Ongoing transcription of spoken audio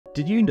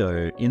Did you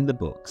know, in the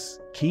books,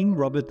 King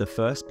Robert I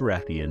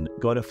Baratheon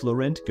got a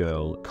Florent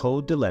girl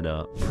called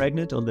Delena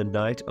pregnant on the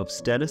night of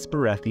Stannis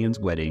Baratheon's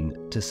wedding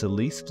to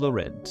Selyse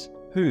Florent,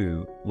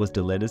 who was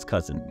Delena's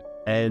cousin,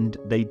 and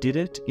they did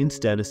it in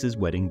Stannis'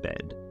 wedding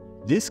bed.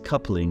 This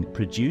coupling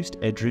produced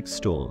Edric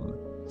Storm.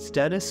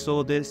 Stannis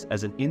saw this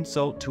as an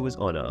insult to his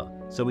honor,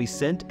 so he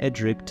sent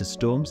Edric to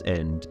Storm's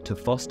End to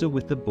foster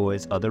with the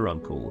boy's other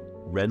uncle,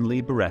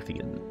 Renly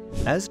Baratheon.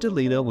 As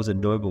Delena was a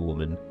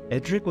noblewoman,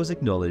 Edric was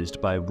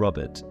acknowledged by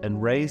Robert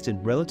and raised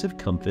in relative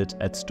comfort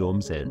at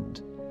Storm's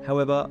End.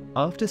 However,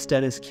 after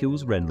Stannis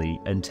kills Renly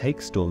and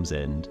takes Storm's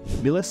End,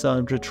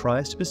 Melisandre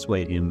tries to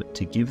persuade him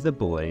to give the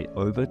boy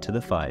over to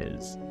the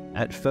fires.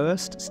 At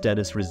first,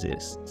 Stannis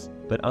resists,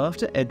 but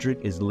after Edric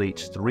is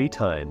leeched 3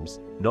 times,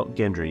 not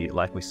Gendry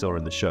like we saw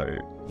in the show,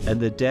 and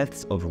the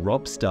deaths of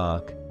Robb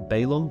Stark,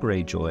 Balon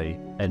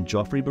Greyjoy, and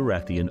Joffrey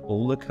Baratheon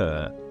all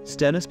occur,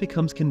 Stannis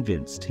becomes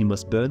convinced he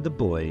must burn the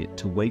boy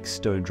to wake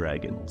stone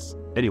dragons.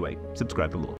 Anyway, subscribe for more.